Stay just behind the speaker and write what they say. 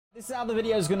This is how the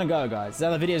video is going to go, guys. This is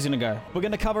how the video is going to go. We're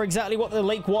going to cover exactly what the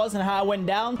leak was and how it went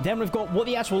down. Then we've got what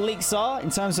the actual leaks are in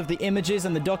terms of the images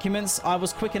and the documents. I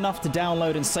was quick enough to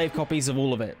download and save copies of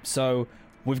all of it. So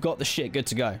we've got the shit good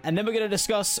to go. And then we're going to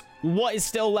discuss what is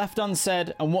still left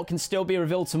unsaid and what can still be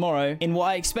revealed tomorrow in what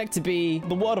I expect to be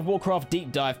the World of Warcraft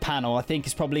deep dive panel. I think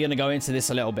is probably going to go into this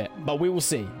a little bit, but we will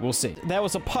see. We'll see. There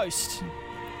was a post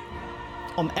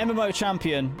on MMO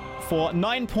Champion for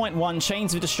 9.1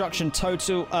 Chains of Destruction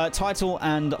title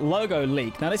and logo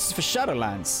leak. Now, this is for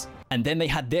Shadowlands. And then they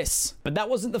had this. But that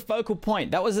wasn't the focal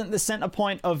point. That wasn't the center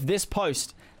point of this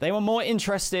post. They were more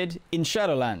interested in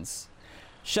Shadowlands.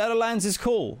 Shadowlands is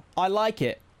cool. I like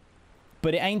it.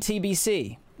 But it ain't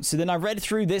TBC. So then I read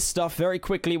through this stuff very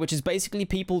quickly, which is basically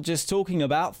people just talking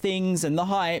about things and the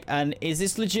hype. And is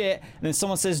this legit? And then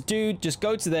someone says, dude, just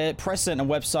go to their press center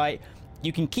website.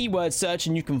 You can keyword search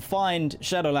and you can find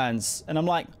Shadowlands. And I'm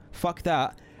like, fuck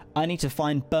that. I need to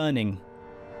find Burning.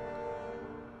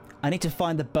 I need to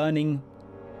find the Burning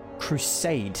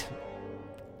Crusade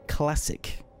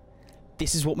Classic.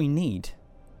 This is what we need.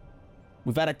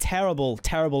 We've had a terrible,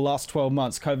 terrible last 12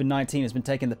 months. COVID-19 has been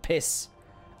taking the piss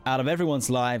out of everyone's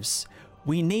lives.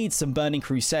 We need some Burning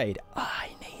Crusade. I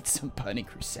need some Burning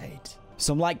Crusade.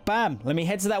 So I'm like, bam, let me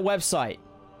head to that website.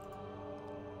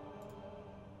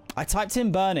 I typed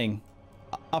in Burning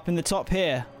up in the top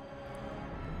here.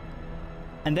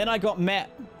 And then I got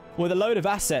met with a load of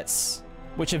assets,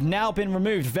 which have now been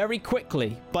removed very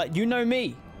quickly. But you know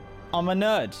me. I'm a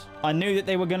nerd. I knew that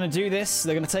they were going to do this.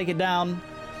 They're going to take it down.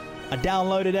 I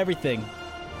downloaded everything.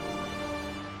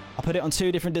 I put it on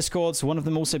 2 different Discords, one of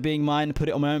them also being mine. Put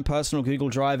it on my own personal Google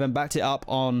Drive and backed it up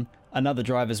on another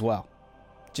drive as well.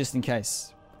 Just in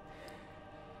case.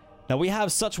 Now, we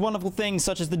have such wonderful things,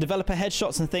 such as the developer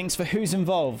headshots and things for who's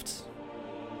involved.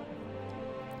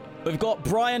 We've got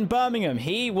Brian Birmingham.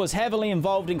 He was heavily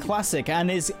involved in Classic and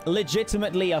is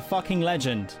legitimately a fucking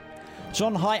legend.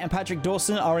 John Height and Patrick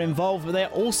Dawson are involved, but they're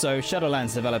also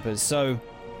Shadowlands developers, so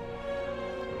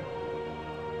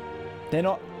they're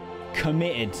not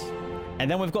committed. And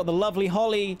then we've got the lovely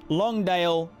Holly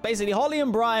Longdale. Basically, Holly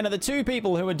and Brian are the 2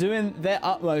 people who are doing their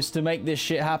utmost to make this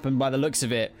shit happen by the looks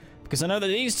of it. Because I know that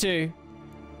these 2,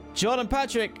 John and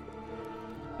Patrick,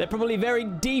 they're probably very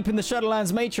deep in the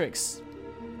Shadowlands matrix.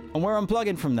 And we're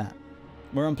unplugging from that.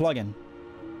 We're unplugging.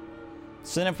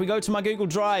 So then if we go to my Google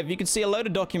Drive, you can see a load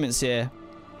of documents here.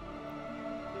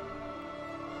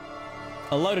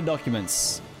 A load of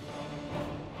documents.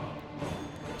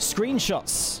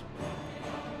 Screenshots.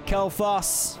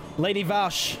 Kel'Thas, Lady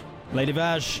Vash,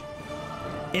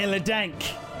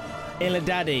 Illidank,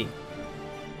 Illidandy.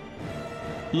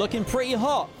 Looking pretty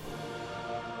hot.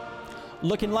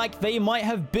 Looking like they might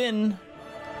have been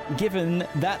given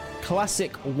that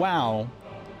classic WoW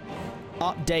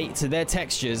update to their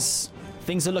textures.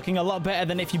 Things are looking a lot better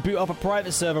than if you boot up a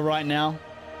private server right now.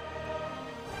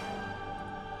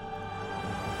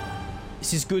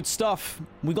 This is good stuff.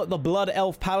 We got the Blood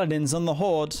Elf Paladins on the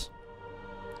Horde.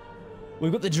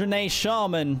 We've got the Draenei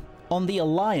Shaman on the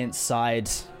Alliance side.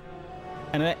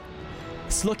 And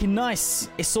it's looking nice.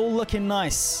 It's all looking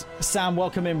nice. Sam,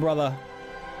 welcome in, brother.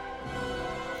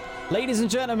 Ladies and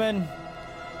gentlemen,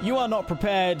 you are not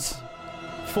prepared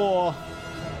for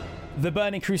the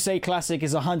Burning Crusade Classic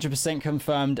is 100%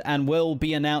 confirmed and will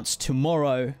be announced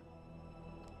tomorrow.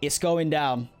 It's going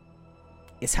down.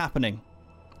 It's happening.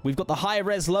 We've got the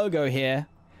high-res logo here,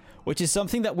 which is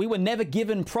something that we were never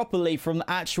given properly from the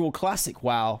actual Classic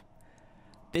WoW.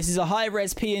 This is a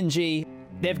high-res PNG.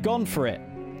 They've gone for it.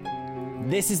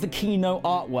 This is the Keynote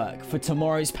artwork for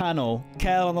tomorrow's panel.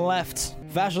 Kale on the left,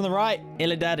 Vash on the right,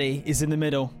 Illidandy is in the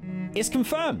middle. It's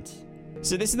confirmed.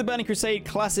 So this is the Burning Crusade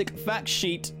Classic fact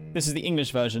sheet. This is the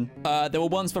English version. There were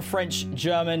ones for French,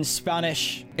 German,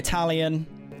 Spanish, Italian.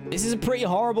 This is a pretty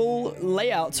horrible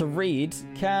layout to read.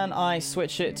 Can I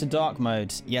switch it to dark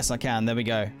mode? Yes, I can. There we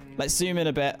go. Let's zoom in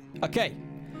a bit. Okay.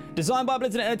 Designed by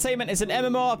Blizzard Entertainment. It's an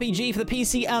MMORPG for the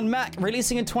PC and Mac,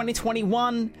 releasing in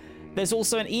 2021. There's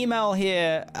also an email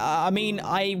here. I mean,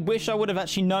 I wish I would have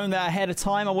actually known that ahead of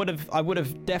time. I would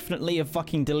have definitely have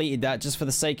fucking deleted that just for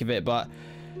the sake of it. But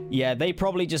yeah, they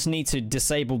probably just need to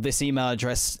disable this email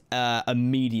address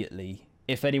immediately.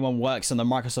 If anyone works on the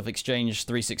Microsoft Exchange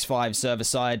 365 server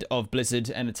side of Blizzard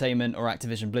Entertainment or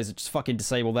Activision Blizzard, just fucking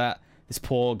disable that. This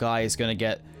poor guy is going to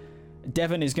get...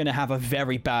 Devon is going to have a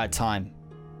very bad time.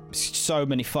 So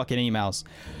many fucking emails.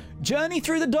 Journey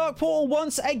through the Dark Portal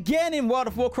once again in World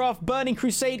of Warcraft Burning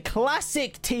Crusade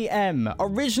Classic TM.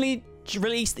 Originally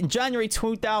released in January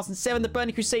 2007, the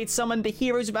Burning Crusade summoned the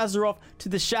heroes of Azeroth to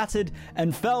the shattered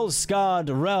and fell-scarred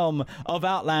realm of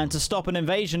Outland to stop an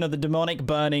invasion of the demonic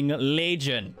Burning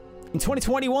Legion. In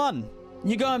 2021,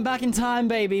 you're going back in time,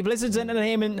 baby. Blizzard's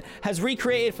Entertainment has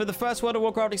recreated for the first World of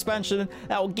Warcraft expansion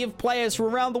that will give players from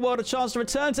around the world a chance to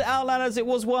return to Outland as it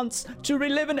was once, to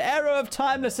relive an era of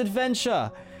timeless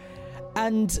adventure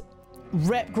and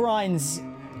rep grinds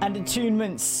and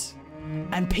attunements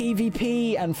and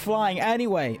PvP and flying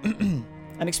anyway,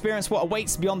 and experience what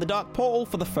awaits beyond the Dark Portal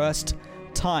for the first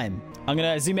time. I'm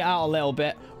gonna zoom it out a little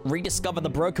bit. Rediscover the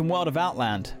broken world of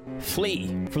Outland.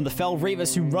 Flee from the fell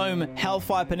reavers who roam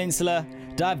Hellfire Peninsula.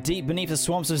 Dive deep beneath the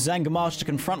swamps of Zangarmarsh to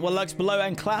confront what lurks below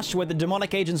and clash with the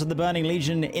demonic agents of the Burning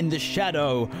Legion in the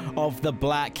shadow of the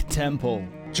Black Temple.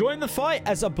 Join the fight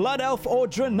as a Blood Elf or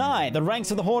Draenei. The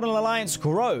ranks of the Horde and Alliance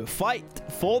grow. Fight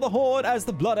for the Horde as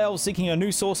the Blood Elves seeking a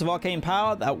new source of arcane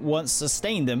power that once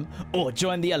sustained them. Or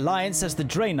join the Alliance as the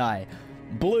Draenei,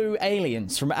 blue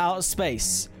aliens from outer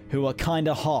space who are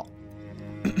kinda hot.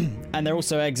 And they're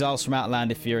also exiles from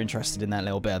Outland if you're interested in that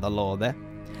little bit of the lore there.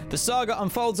 The saga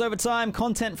unfolds over time.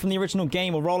 Content from the original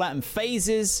game will roll out in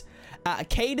phases at a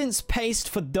cadence paced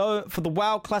for the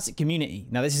WoW Classic community.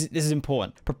 Now, this is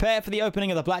important. Prepare for the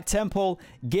opening of the Black Temple,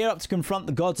 gear up to confront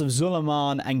the gods of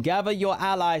Zul'Aman, and gather your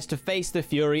allies to face the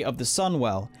fury of the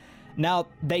Sunwell. Now,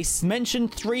 they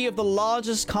mentioned 3 of the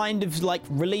largest kind of, like,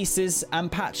 releases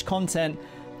and patch content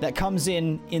that comes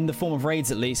in the form of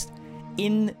raids, at least,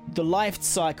 in the life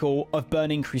cycle of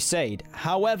Burning Crusade.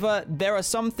 However, there are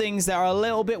some things that are a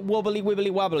little bit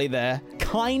wobbly there.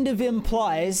 Kind of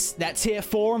implies that tier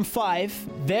 4 and 5,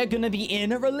 they're gonna be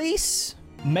in a release.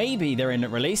 Maybe they're in a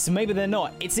release, maybe they're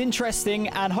not. It's interesting,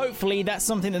 and hopefully that's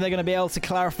something that they're gonna be able to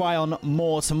clarify on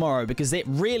more tomorrow, because it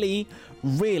really,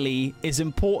 really is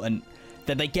important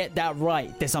that they get that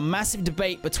right. There's a massive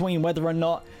debate between whether or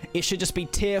not it should just be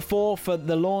tier 4 for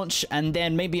the launch, and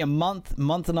then maybe a month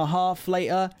and a half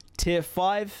later, tier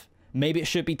 5. Maybe it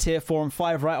should be tier 4 and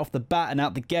 5 right off the bat and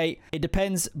out the gate. It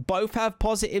depends. Both have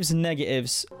positives and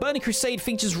negatives. Burning Crusade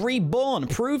features Reborn.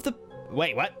 Prove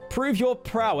your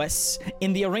prowess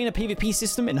in the arena PvP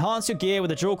system. Enhance your gear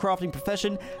with a jewel crafting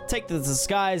profession. Take to the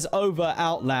skies over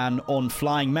Outland on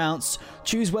flying mounts.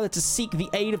 Choose whether to seek the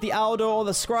aid of the Aldor or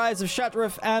the Scribes of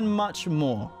Shattrath, and much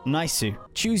more. Nice.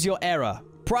 Choose your era.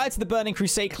 Prior to the Burning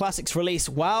Crusade Classic's release,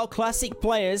 WoW Classic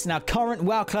players, now current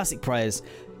WoW Classic players,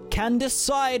 can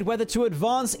decide whether to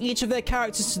advance each of their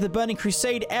characters to the Burning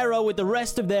Crusade era with the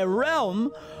rest of their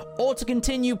realm, or to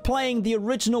continue playing the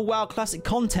original WoW Classic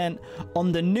content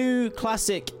on the new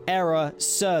Classic era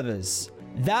servers.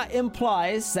 That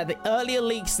implies that the earlier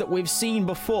leaks that we've seen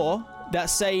before that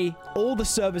say all the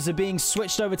servers are being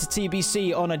switched over to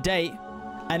TBC on a date,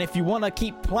 and if you want to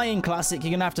keep playing Classic,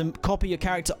 you're going to have to copy your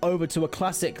character over to a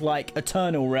Classic, like,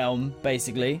 Eternal realm,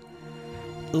 basically,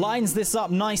 lines this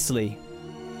up nicely.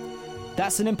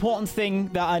 That's an important thing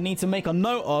that I need to make a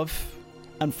note of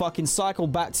and fucking cycle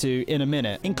back to in a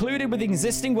minute. Included with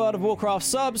existing World of Warcraft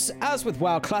subs, as with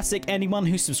WoW Classic, anyone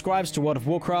who subscribes to World of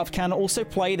Warcraft can also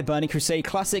play the Burning Crusade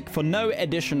Classic for no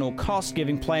additional cost,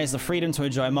 giving players the freedom to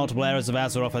enjoy multiple eras of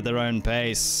Azeroth at their own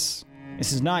pace.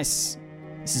 This is nice.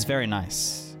 This is very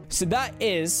nice. So that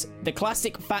is the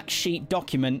Classic fact sheet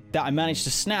document that I managed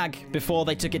to snag before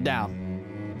they took it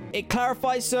down. It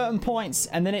clarifies certain points,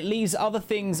 and then it leaves other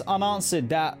things unanswered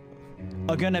that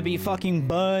are gonna be fucking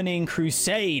burning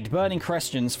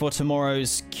questions for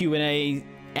tomorrow's Q&A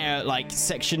like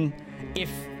section, if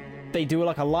they do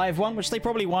like a live one, which they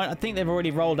probably won't. I think they've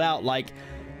already rolled out like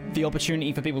the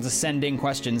opportunity for people to send in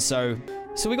questions. So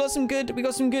we got some good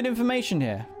information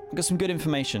here. We got some good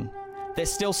information.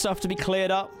 There's still stuff to be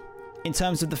cleared up in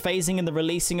terms of the phasing and the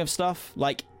releasing of stuff,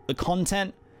 like the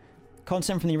content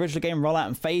from the original game rollout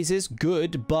in phases.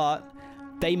 Good, but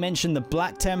they mentioned the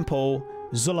Black Temple,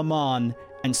 Zul'Aman,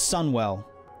 and Sunwell.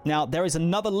 Now, there is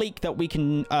another leak that we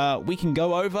can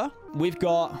go over. We've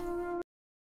got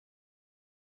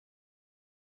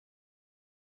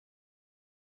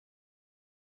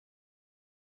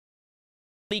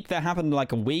leak that happened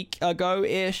like a week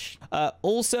ago-ish.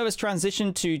 All servers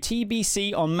transitioned to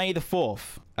TBC on May the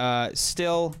 4th.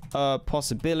 Still a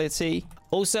possibility.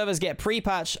 All servers get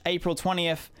pre-patch April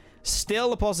 20th.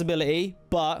 Still a possibility,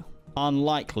 but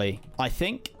unlikely, I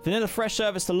think. Vanilla Fresh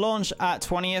service to launch at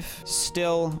 20th.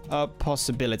 Still a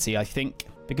possibility, I think,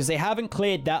 because they haven't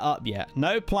cleared that up yet.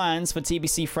 No plans for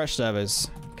TBC Fresh servers.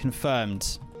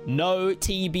 Confirmed. No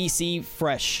TBC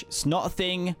Fresh. It's not a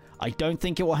thing. I don't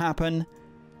think it will happen.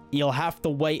 You'll have to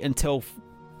wait until...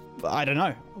 I don't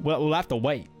know. We'll have to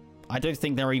wait. I don't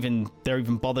think they're even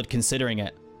bothered considering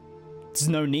it. There's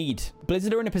no need.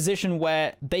 Blizzard are in a position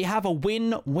where they have a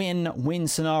win-win-win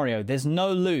scenario. There's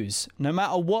no lose. No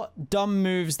matter what dumb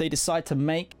moves they decide to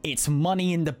make, it's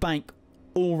money in the bank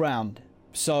all round.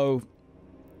 So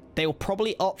they will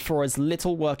probably opt for as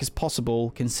little work as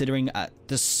possible, considering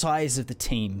the size of the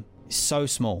team is so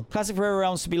small. Classic Forever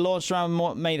Realms to be launched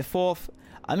around May the 4th.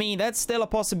 I mean, that's still a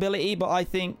possibility, but I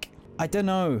don't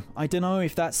know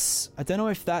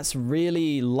if that's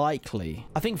really likely.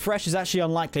 I think Fresh is actually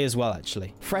unlikely as well,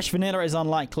 actually. Fresh Vanilla is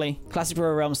unlikely. Classic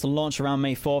Forever Realms to launch around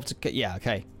May 4th. Yeah,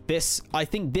 okay. I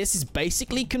think this is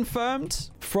basically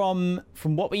confirmed from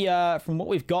what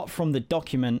we've got from the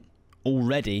document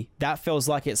already. That feels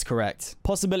like it's correct.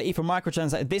 Possibility for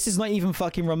microtransactions. This is not even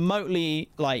fucking remotely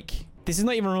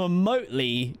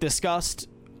discussed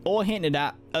or hinted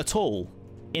at all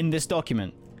in this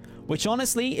document, which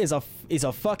honestly is a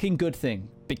fucking good thing,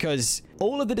 because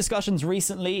all of the discussions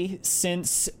recently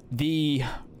since the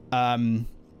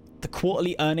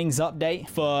quarterly earnings update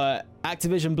for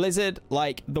Activision Blizzard,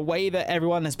 like the way that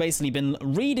everyone has basically been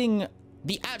reading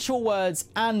the actual words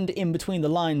and in between the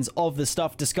lines of the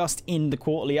stuff discussed in the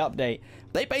quarterly update,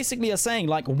 they basically are saying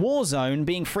like Warzone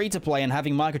being free to play and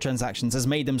having microtransactions has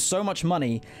made them so much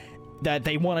money that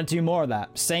they want to do more of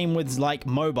that. Same with like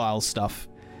mobile stuff.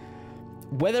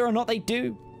 Whether or not they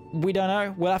do, we don't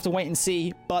know. We'll have to wait and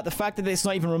see. But the fact that it's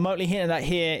not even remotely hinted at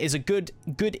here is a good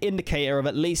indicator of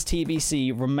at least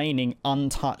TBC remaining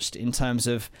untouched in terms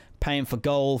of paying for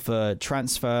gold, for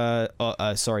transfer,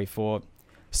 for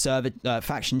server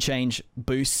faction change,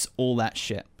 boosts, all that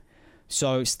shit.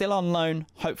 So still on loan.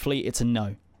 Hopefully it's a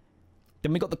no.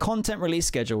 Then we got the content release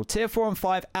schedule. Tier 4 and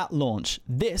 5 at launch.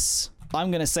 This,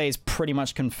 I'm going to say, is pretty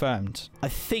much confirmed. I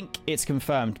think it's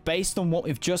confirmed based on what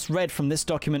we've just read from this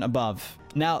document above.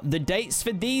 Now, the dates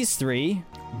for these three,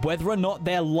 whether or not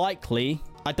they're likely,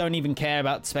 I don't even care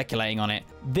about speculating on it.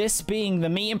 This being the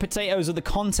meat and potatoes of the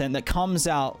content that comes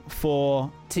out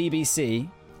for TBC,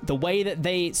 the way that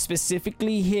they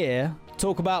specifically here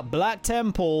talk about Black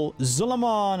Temple,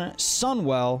 Zul'Aman,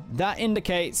 Sunwell, that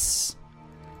indicates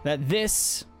that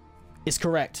this is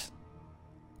correct.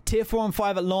 Tier 4 and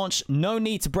 5 at launch, no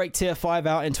need to break Tier 5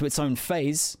 out into its own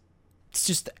phase. It's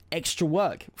just extra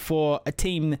work for a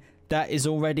team that is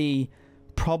already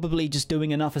probably just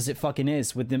doing enough as it fucking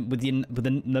is with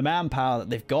the manpower that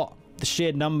they've got, the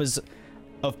sheer numbers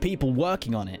of people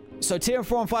working on it. So Tier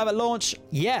 4 and 5 at launch,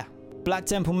 yeah. Black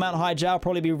Temple, Mount Hyjal will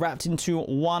probably be wrapped into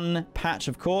one patch,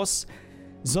 of course.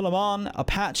 Zul'Aman, a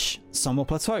patch. Sunwell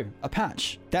Plateau, a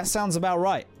patch. That sounds about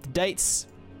right. The dates?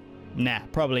 Nah,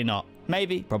 probably not.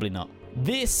 Maybe, probably not.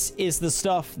 This is the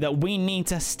stuff that we need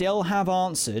to still have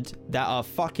answered that are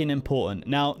fucking important.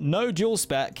 Now, no dual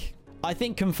spec. I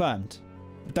think confirmed.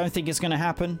 Don't think it's going to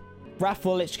happen.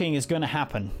 Wrathful Lich King is going to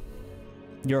happen.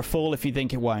 You're a fool if you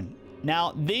think it won't.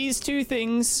 Now, these two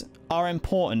things are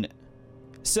important.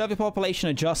 Server population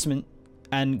adjustment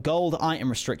and gold item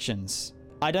restrictions.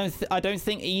 I don't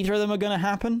think either of them are going to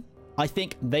happen. I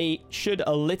think they should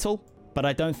a little, but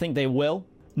I don't think they will.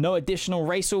 No additional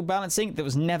racial balancing. That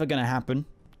was never going to happen.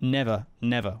 Never,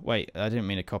 never. Wait, I didn't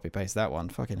mean to copy paste that one.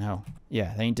 Fucking hell.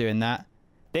 Yeah, they ain't doing that.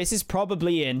 This is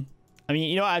probably in. I mean,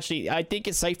 you know, actually, I think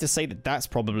it's safe to say that that's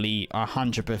probably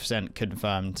 100%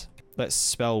 confirmed. Let's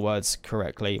spell words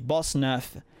correctly. Boss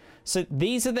nerf. So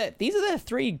these are the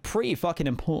three pretty fucking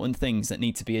important things that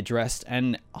need to be addressed,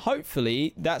 and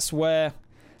hopefully that's where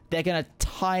they're gonna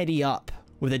tidy up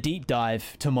with a deep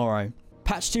dive tomorrow.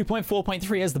 Patch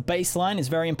 2.4.3 as the baseline is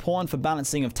very important for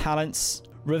balancing of talents.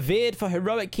 Revered for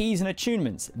heroic keys and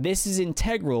attunements. This is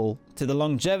integral to the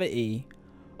longevity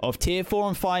of Tier 4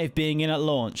 and 5 being in at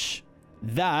launch.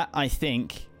 That, I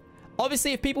think...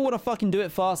 Obviously, if people want to fucking do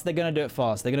it fast, they're going to do it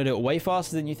fast. They're going to do it way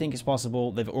faster than you think is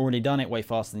possible. They've already done it way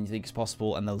faster than you think is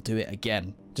possible, and they'll do it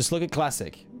again. Just look at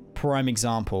Classic. Prime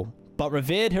example. But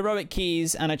revered heroic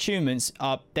keys and attunements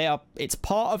it's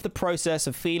part of the process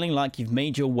of feeling like you've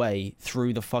made your way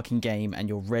through the fucking game and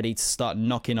you're ready to start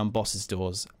knocking on bosses'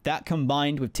 doors. That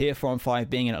combined with Tier 4 and 5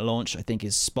 being in at launch, I think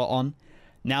is spot on.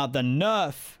 Now, the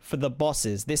nerf for the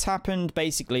bosses. This happened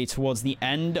basically towards the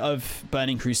end of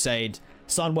Burning Crusade.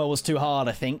 Sunwell was too hard,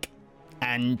 I think,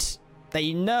 and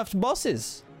they nerfed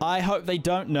bosses. I hope they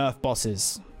don't nerf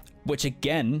bosses, which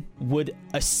again would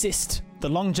assist the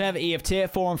longevity of Tier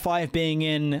 4 and 5 being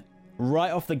in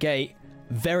right off the gate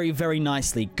very, very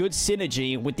nicely. Good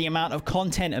synergy with the amount of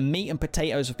content and meat and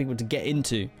potatoes for people to get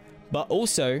into. But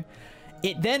also,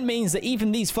 it then means that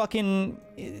even these fucking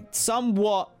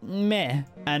somewhat meh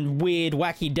and weird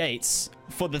wacky dates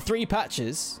for the 3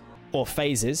 patches or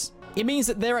phases, it means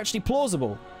that they're actually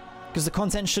plausible, because the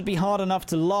content should be hard enough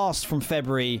to last from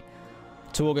February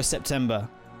to August, September.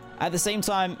 At the same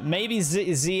time, maybe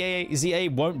ZA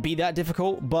won't be that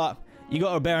difficult, but you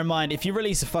gotta bear in mind, if you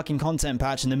release a fucking content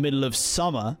patch in the middle of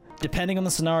summer, depending on the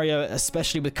scenario,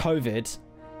 especially with COVID,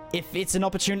 if it's an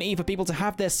opportunity for people to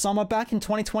have their summer back in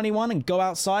 2021 and go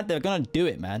outside, they're gonna do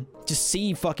it, man. Just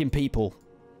see fucking people.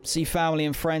 See family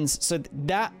and friends. So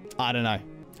that, I don't know.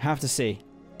 Have to see.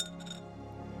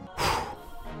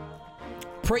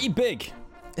 Pretty big.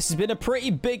 This has been a pretty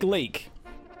big leak.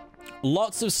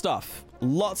 Lots of stuff.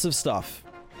 Lots of stuff.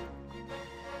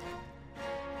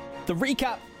 The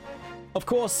recap, of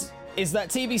course, is that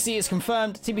TBC is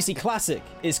confirmed. TBC Classic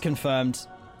is confirmed.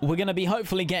 We're going to be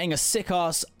hopefully getting a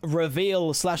sick-ass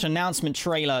reveal / announcement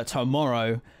trailer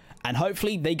tomorrow. And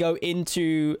hopefully they go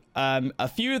into a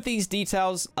few of these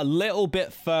details a little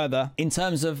bit further in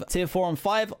terms of Tier 4 and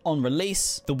 5 on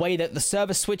release, the way that the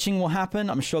server switching will happen.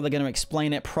 I'm sure they're going to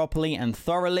explain it properly and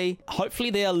thoroughly. Hopefully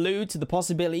they allude to the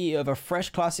possibility of a fresh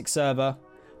Classic server,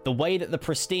 the way that the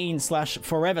Pristine /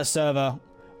 Forever server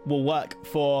will work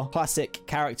for Classic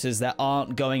characters that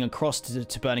aren't going across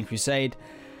to Burning Crusade.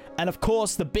 And of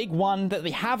course, the big one that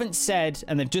they haven't said,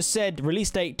 and they've just said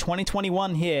release date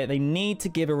 2021 here, they need to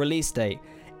give a release date.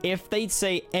 If they'd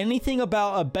say anything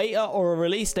about a beta or a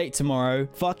release date tomorrow,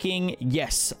 fucking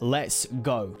yes, let's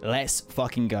go. Let's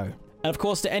fucking go. And of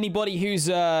course, to anybody who's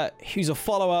a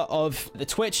follower of the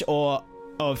Twitch or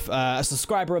of a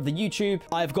subscriber of the YouTube,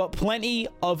 I've got plenty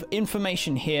of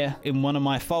information here in one of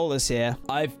my folders here.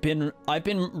 I've been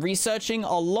researching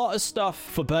a lot of stuff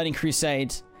for Burning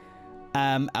Crusade.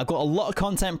 I've got a lot of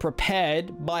content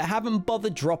prepared, but I haven't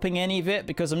bothered dropping any of it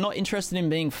because I'm not interested in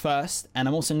being first, and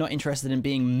I'm also not interested in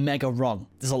being mega wrong.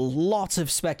 There's a lot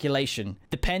of speculation.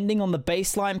 Depending on the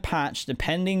baseline patch,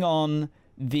 depending on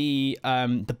the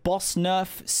boss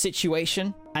nerf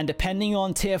situation, and depending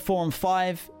on Tier 4 and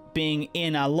 5 being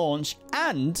in our launch,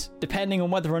 and depending on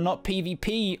whether or not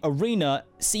PvP arena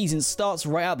season starts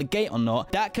right out the gate or not,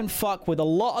 that can fuck with a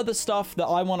lot of the stuff that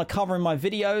I want to cover in my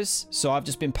videos. So I've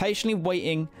just been patiently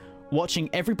waiting, watching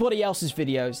everybody else's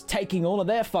videos, taking all of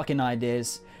their fucking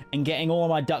ideas, and getting all of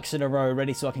my ducks in a row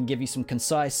ready so I can give you some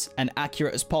concise and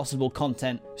accurate as possible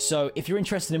content. So if you're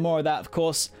interested in more of that, of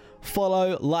course,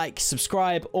 follow, like,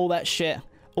 subscribe, all that shit.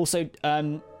 Also,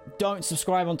 don't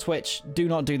subscribe on Twitch. Do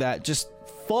not do that. Just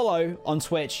follow on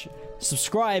Twitch,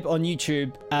 subscribe on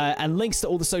YouTube, and links to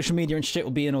all the social media and shit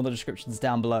will be in all the descriptions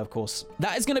down below, of course.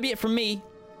 That is going to be it from me.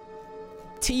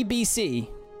 TBC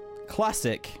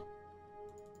Classic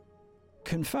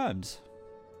confirmed.